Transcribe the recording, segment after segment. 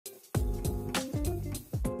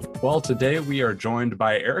Well, today we are joined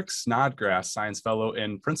by Eric Snodgrass, Science Fellow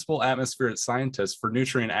and Principal Atmospheric Scientist for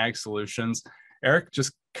Nutrien Ag Solutions. Eric,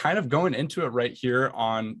 just kind of going into it right here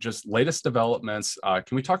on just latest developments.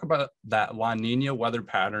 Can we talk about that La Nina weather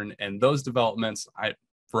pattern and those developments?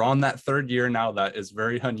 We're on that third year now. That is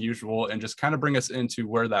very unusual, and just kind of bring us into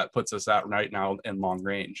where that puts us at right now in long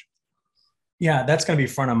range. Yeah, that's going to be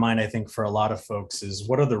front of mind, I think, for a lot of folks is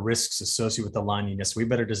what are the risks associated with the La Nina? So we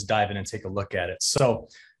better just dive in and take a look at it. So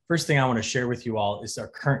first thing I want to share with you all is our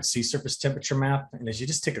current sea surface temperature map. And as you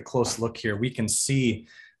just take a close look here, we can see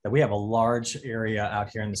that we have a large area out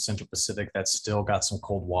here in the Central Pacific that's still got some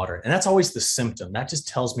cold water. And that's always the symptom. That just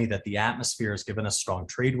tells me that the atmosphere has given us strong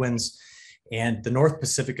trade winds and the North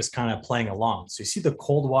Pacific is kind of playing along. So you see the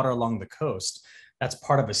cold water along the coast. That's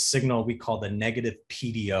part of a signal we call the negative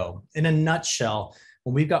PDO. In a nutshell,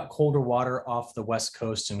 when we've got colder water off the West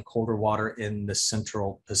Coast and colder water in the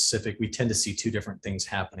Central Pacific, we tend to see two different things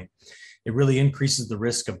happening. It really increases the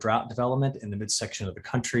risk of drought development in the midsection of the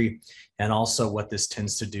country. And also what this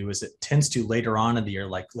tends to do is it tends to later on in the year,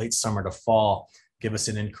 like late summer to fall, give us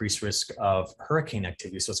an increased risk of hurricane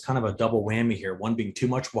activity. So it's kind of a double whammy here, one being too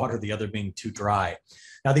much water, the other being too dry.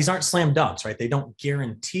 Now, these aren't slam dunks, right? They don't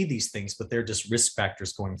guarantee these things, but they're just risk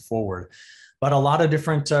factors going forward. But a lot of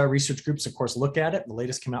different research groups, of course, look at it. The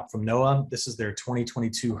latest came out from NOAA. This is their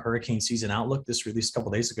 2022 hurricane season outlook. This released a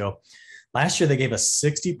couple of days ago. Last year, they gave a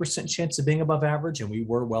 60% chance of being above average, and we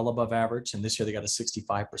were well above average. And this year, they got a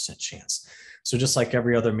 65% chance. So just like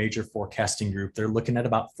every other major forecasting group, they're looking at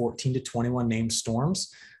about 14 to 21 named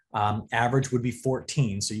storms. Average would be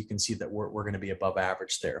 14. So you can see that we're going to be above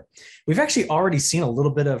average there. We've actually already seen a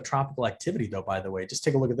little bit of tropical activity, though, by the way. Just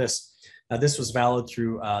take a look at this. Now, this was valid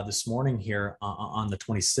through this morning here on the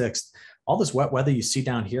 26th. All this wet weather you see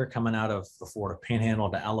down here coming out of the Florida Panhandle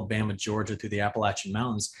to Alabama, Georgia, through the Appalachian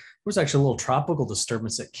Mountains, there was actually a little tropical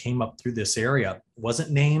disturbance that came up through this area. It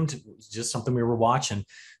wasn't named, it was just something we were watching,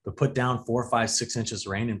 but put down 4, 5, 6 inches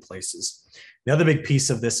of rain in places. The other big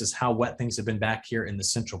piece of this is how wet things have been back here in the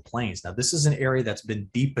Central Plains. Now, this is an area that's been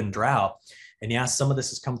deep in drought. And yeah, some of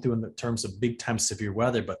this has come through in the terms of big time severe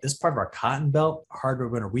weather, but this part of our cotton belt,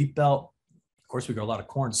 hardwood winter wheat belt, of course, we got a lot of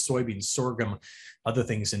corn, soybeans, sorghum, other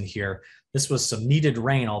things in here. This was some needed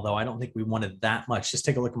rain, although I don't think we wanted that much. Just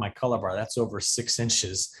take a look at my color bar. That's over 6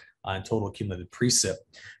 inches in total cumulative precip.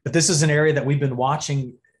 But this is an area that we've been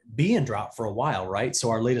watching be in drought for a while, right? So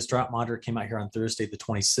our latest drought monitor came out here on Thursday, the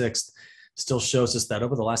 26th, still shows us that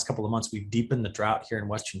over the last couple of months, we've deepened the drought here in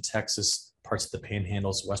Western Texas, parts of the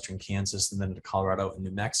Panhandles, Western Kansas, and then into Colorado and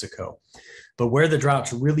New Mexico. But where the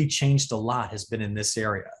drought's really changed a lot has been in this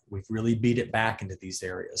area. We've really beat it back into these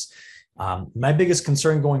areas. My biggest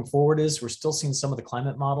concern going forward is we're still seeing some of the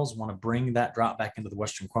climate models want to bring that drought back into the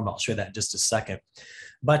Western Corn Belt. I'll show you that in just a second.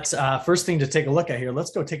 But first thing to take a look at here,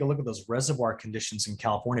 let's go take a look at those reservoir conditions in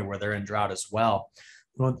California where they're in drought as well.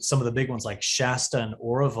 Some of the big ones like Shasta and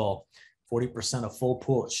Oroville, 40% of full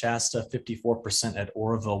pool at Shasta, 54% at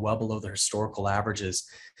Oroville, well below the historical averages,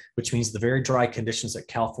 which means the very dry conditions that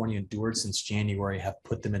California endured since January have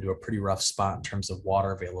put them into a pretty rough spot in terms of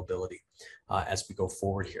water availability as we go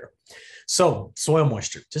forward here. So soil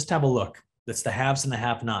moisture, just have a look. That's the haves and the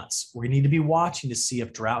have-nots. We need to be watching to see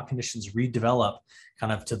if drought conditions redevelop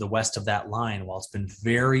kind of to the west of that line, while it's been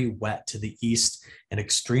very wet to the east and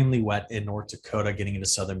extremely wet in North Dakota, getting into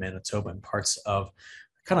southern Manitoba and parts of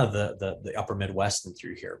kind of the upper Midwest and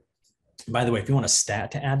through here. By the way, if you want a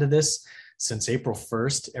stat to add to this, since April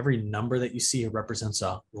 1st, every number that you see represents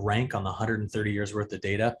a rank on the 130 years worth of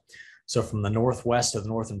data. So from the Northwest to the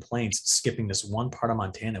Northern Plains, skipping this one part of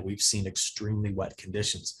Montana, we've seen extremely wet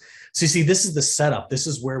conditions. So you see, this is the setup. This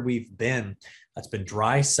is where we've been. That's been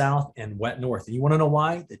dry south and wet north. And you want to know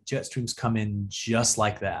why? The jet streams come in just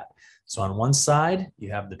like that. So on one side,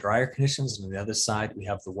 you have the drier conditions, and on the other side, we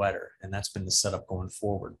have the wetter. And that's been the setup going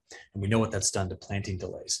forward. And we know what that's done to planting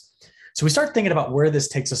delays. So we start thinking about where this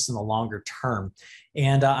takes us in the longer term.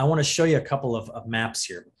 And I want to show you a couple of maps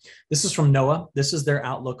here. This is from NOAA. This is their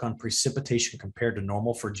outlook on precipitation compared to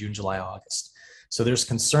normal for June, July, August. So there's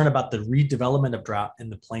concern about the redevelopment of drought in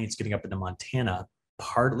the plains getting up into Montana,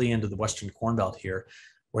 partly into the Western Corn Belt here,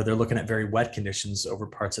 where they're looking at very wet conditions over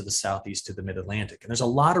parts of the southeast to the mid-Atlantic. And there's a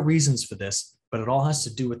lot of reasons for this, but it all has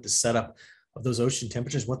to do with the setup of those ocean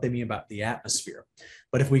temperatures, what they mean about the atmosphere.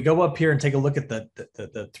 But if we go up here and take a look at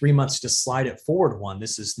the 3 months, just slide it forward one,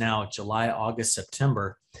 this is now July, August,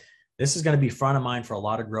 September. This is going to be front of mind for a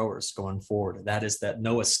lot of growers going forward. That is that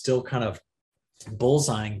NOAA is still kind of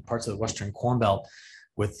bullseyeing parts of the Western Corn Belt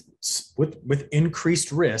with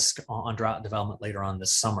increased risk on drought development later on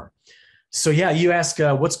this summer. So yeah, you ask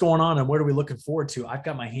what's going on and what are we looking forward to? I've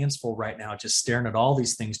got my hands full right now, just staring at all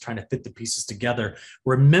these things, trying to fit the pieces together,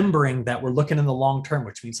 remembering that we're looking in the long term,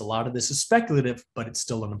 which means a lot of this is speculative, but it's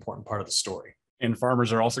still an important part of the story. And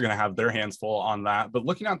farmers are also going to have their hands full on that. But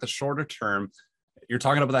looking at the shorter term, you're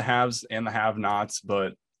talking about the haves and the have-nots,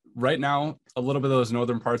 but right now, a little bit of those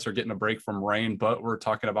northern parts are getting a break from rain, but we're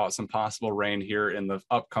talking about some possible rain here in the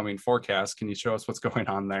upcoming forecast. Can you show us what's going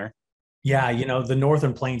on there? Yeah, the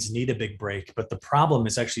northern plains need a big break, but the problem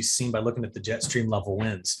is actually seen by looking at the jet stream level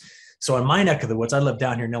winds. So in my neck of the woods, I live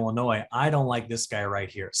down here in Illinois. I don't like this guy right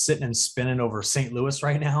here, sitting and spinning over St. Louis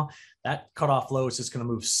right now. That cutoff low is just going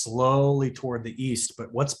to move slowly toward the east,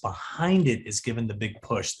 but what's behind it is given the big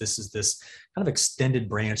push. This is this kind of extended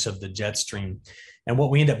branch of the jet stream. And what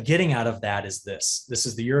we end up getting out of that is this. This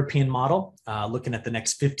is the European model, looking at the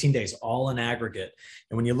next 15 days, all in aggregate.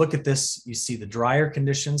 And when you look at this, you see the drier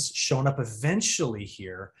conditions showing up eventually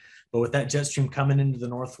here. But with that jet stream coming into the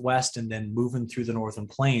northwest and then moving through the northern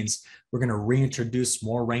plains, we're going to reintroduce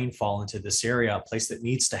more rainfall into this area, a place that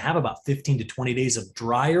needs to have about 15 to 20 days of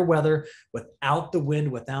drier weather without the wind,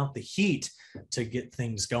 without the heat to get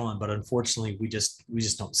things going. But unfortunately, we just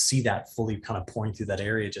don't see that fully kind of pouring through that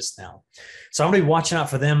area just now. So I'm going to be watching out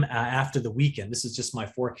for them after the weekend. This is just my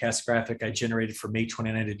forecast graphic I generated for May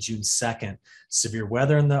 29th to June 2nd. Severe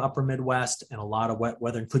weather in the upper Midwest and a lot of wet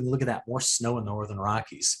weather, including, look at that, more snow in the northern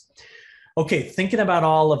Rockies. Okay, thinking about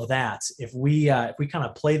all of that, if we kind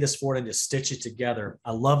of play this forward and just stitch it together,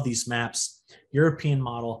 I love these maps. European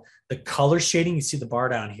model, the color shading, you see the bar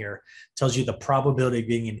down here, tells you the probability of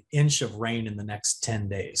getting an inch of rain in the next 10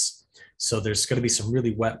 days. So there's going to be some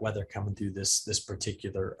really wet weather coming through this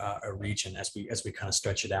particular region as we kind of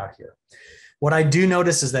stretch it out here. What I do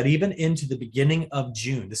notice is that even into the beginning of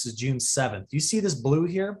June, this is June 7th, you see this blue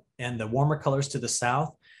here and the warmer colors to the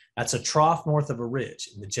south? That's a trough north of a ridge,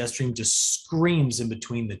 and the jet stream just screams in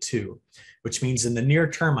between the two, which means in the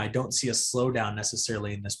near term, I don't see a slowdown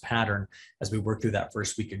necessarily in this pattern as we work through that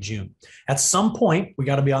first week of June. At some point, we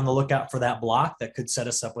got to be on the lookout for that block that could set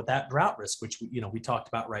us up with that drought risk, which we talked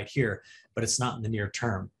about right here, but it's not in the near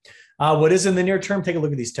term. What is in the near term? Take a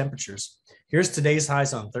look at these temperatures. Here's today's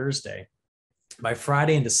highs on Thursday. By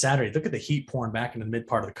Friday into Saturday, look at the heat pouring back into the mid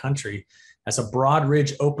part of the country as a broad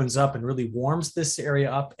ridge opens up and really warms this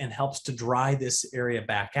area up and helps to dry this area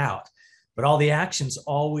back out. But all the action's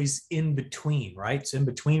always in between, right? It's in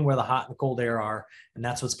between where the hot and cold air are, and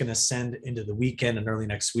that's what's going to send into the weekend and early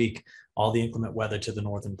next week all the inclement weather to the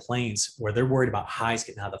northern plains where they're worried about highs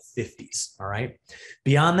getting out of the 50s, all right?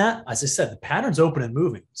 Beyond that, as I said, the pattern's open and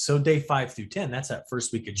moving. So day 5 through 10, that's that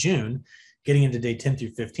first week of June. Getting into day 10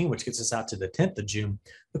 through 15, which gets us out to the 10th of June,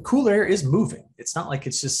 the cool air is moving. It's not like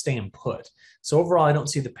it's just staying put. So overall, I don't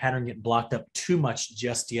see the pattern getting blocked up too much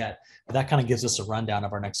just yet, but that kind of gives us a rundown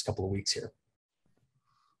of our next couple of weeks here.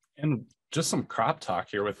 And just some crop talk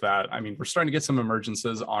here with that. I mean, we're starting to get some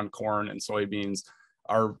emergences on corn and soybeans.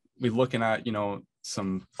 Are we looking at,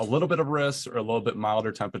 a little bit of risk or a little bit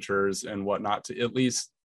milder temperatures and whatnot to at least,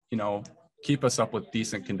 keep us up with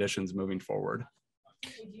decent conditions moving forward?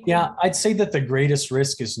 Yeah, I'd say that the greatest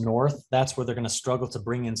risk is north. That's where they're going to struggle to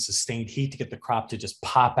bring in sustained heat to get the crop to just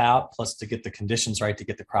pop out, plus to get the conditions right to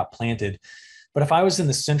get the crop planted. But if I was in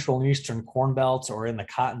the central and eastern corn belts or in the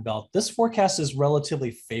cotton belt, this forecast is relatively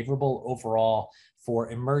favorable overall for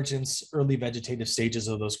emergence, early vegetative stages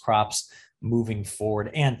of those crops moving forward.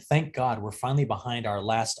 And thank God we're finally behind our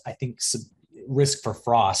last, I think, risk for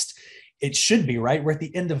frost. It should be, right? We're at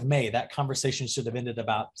the end of May. That conversation should have ended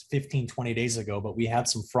about 15, 20 days ago, but we had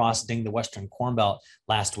some frost ding the Western Corn Belt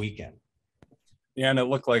last weekend. Yeah, and it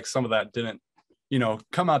looked like some of that didn't,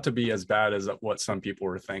 come out to be as bad as what some people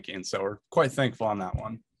were thinking. So we're quite thankful on that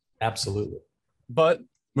one. Absolutely. But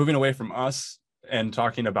moving away from us and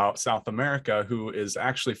talking about South America, who is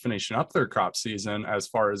actually finishing up their crop season as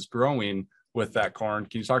far as growing with that corn,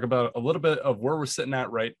 can you talk about a little bit of where we're sitting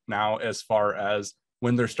at right now as far as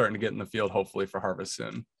when they're starting to get in the field, hopefully for harvest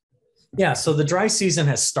soon? Yeah, so the dry season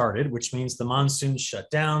has started, which means the monsoon shut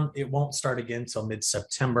down. It won't start again until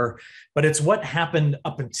mid-September, but it's what happened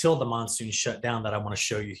up until the monsoon shut down that I want to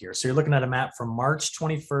show you here. So you're looking at a map from March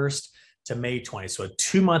 21st to May 20, so a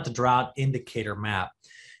 2-month drought indicator map.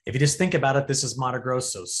 If you just think about it, this is Mato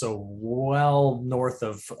Grosso, so well north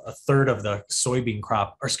of a third of the soybean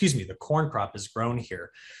crop, or excuse me, the corn crop is grown here.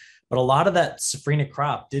 But a lot of that safrinha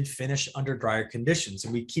crop did finish under drier conditions.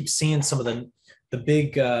 And we keep seeing some of the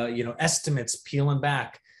big, estimates peeling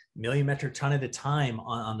back million metric ton at a time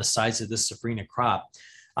on the size of this safrinha crop.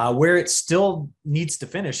 Where it still needs to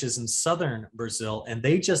finish is in southern Brazil. And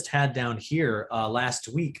they just had down here last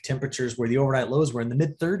week temperatures where the overnight lows were in the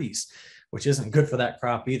mid 30s. which isn't good for that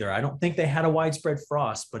crop either. I don't think they had a widespread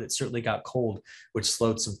frost, but it certainly got cold, which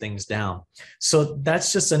slowed some things down. So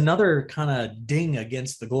that's just another kind of ding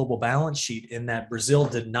against the global balance sheet, in that Brazil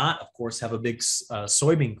did not, of course, have a big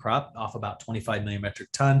soybean crop, off about 25 million metric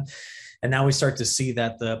ton. And now we start to see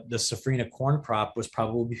that the safrinha corn crop was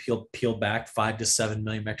probably peeled back 5 to 7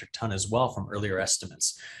 million metric ton as well from earlier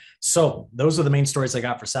estimates. So those are the main stories I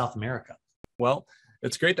got for South America. Well,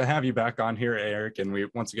 it's great to have you back on here, Eric. And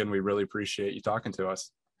once again, we really appreciate you talking to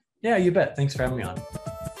us. Yeah, you bet. Thanks for having me on.